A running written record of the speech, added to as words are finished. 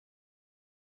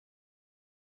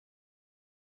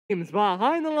Teams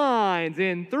behind the lines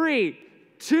in 3,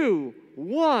 2,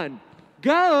 1,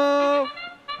 go!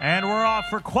 And we're off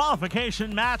for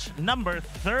qualification match number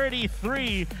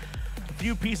 33. A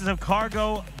few pieces of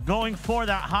cargo going for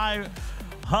that high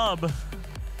hub.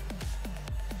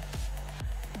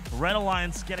 Red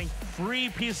Alliance getting 3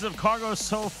 pieces of cargo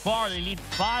so far. They need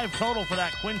 5 total for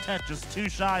that quintet, just 2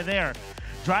 shy there.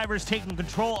 Drivers taking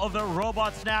control of their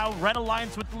robots now. Red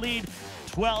Alliance with the lead,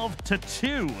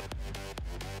 12-2.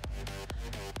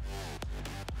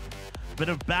 Bit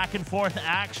of back and forth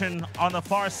action on the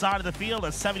far side of the field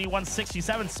as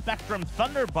 7167 Spectrum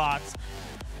Thunderbots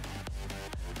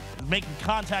is making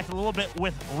contact a little bit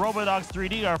with Robotics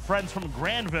 3D, our friends from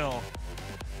Granville.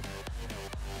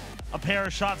 A pair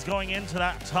of shots going into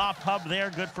that top hub there,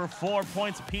 good for 4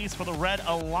 points apiece for the Red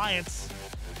Alliance.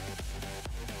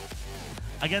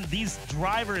 Again, these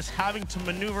drivers having to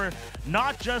maneuver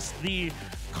not just the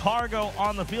cargo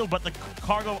on the field, but the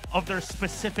cargo of their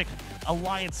specific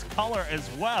Alliance color as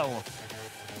well.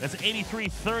 As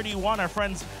 8331, our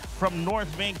friends from North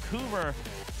Vancouver,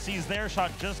 sees their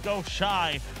shot just go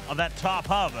shy of that top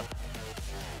hub.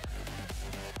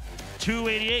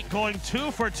 288 going 2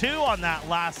 for 2 on that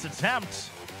last attempt.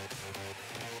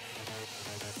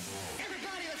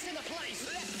 Everybody that's in the place,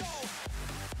 let's go.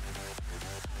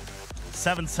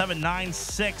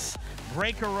 7796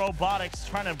 Breaker Robotics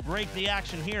trying to break the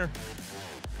action here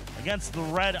against the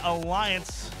Red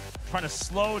Alliance, trying to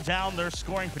slow down their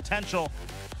scoring potential.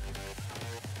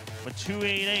 But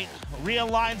 288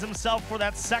 realigns himself for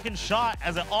that second shot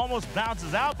as it almost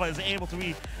bounces out, but is able to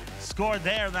be scored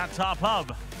there in that top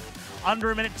hub.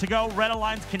 Under a minute to go, Red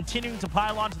Alliance continuing to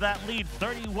pile onto that lead,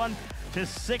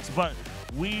 31-6, but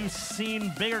we've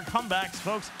seen bigger comebacks,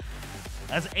 folks,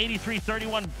 as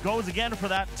 8331 goes again for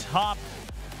that top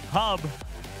hub,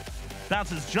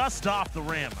 bounces just off the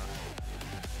rim.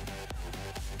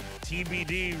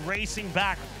 TBD racing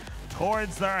back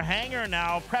towards their hangar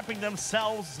now, prepping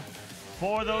themselves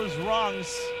for those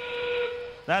rungs.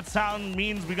 That sound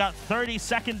means we got 30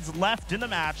 seconds left in the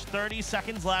match, 30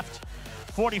 seconds left.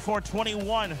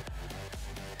 44-21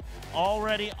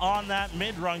 already on that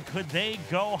mid-run. Could they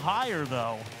go higher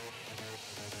though?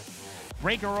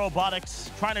 Breaker Robotics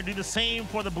trying to do the same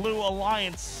for the Blue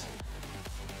Alliance.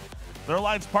 Their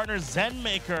alliance partner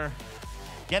Zenmaker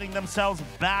getting themselves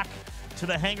back to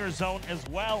the hangar zone as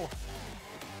well.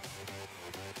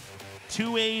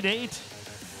 288,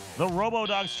 the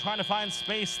Robodogs trying to find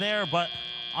space there, but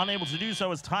unable to do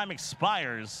so as time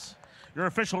expires. Your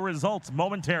official results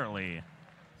momentarily.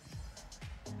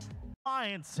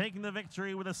 Alliance taking the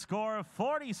victory with a score of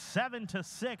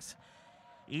 47-6.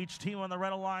 Each team on the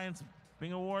Red Alliance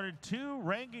being awarded 2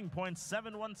 ranking points,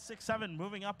 7167,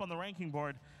 moving up on the ranking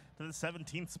board to the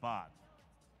 17th spot.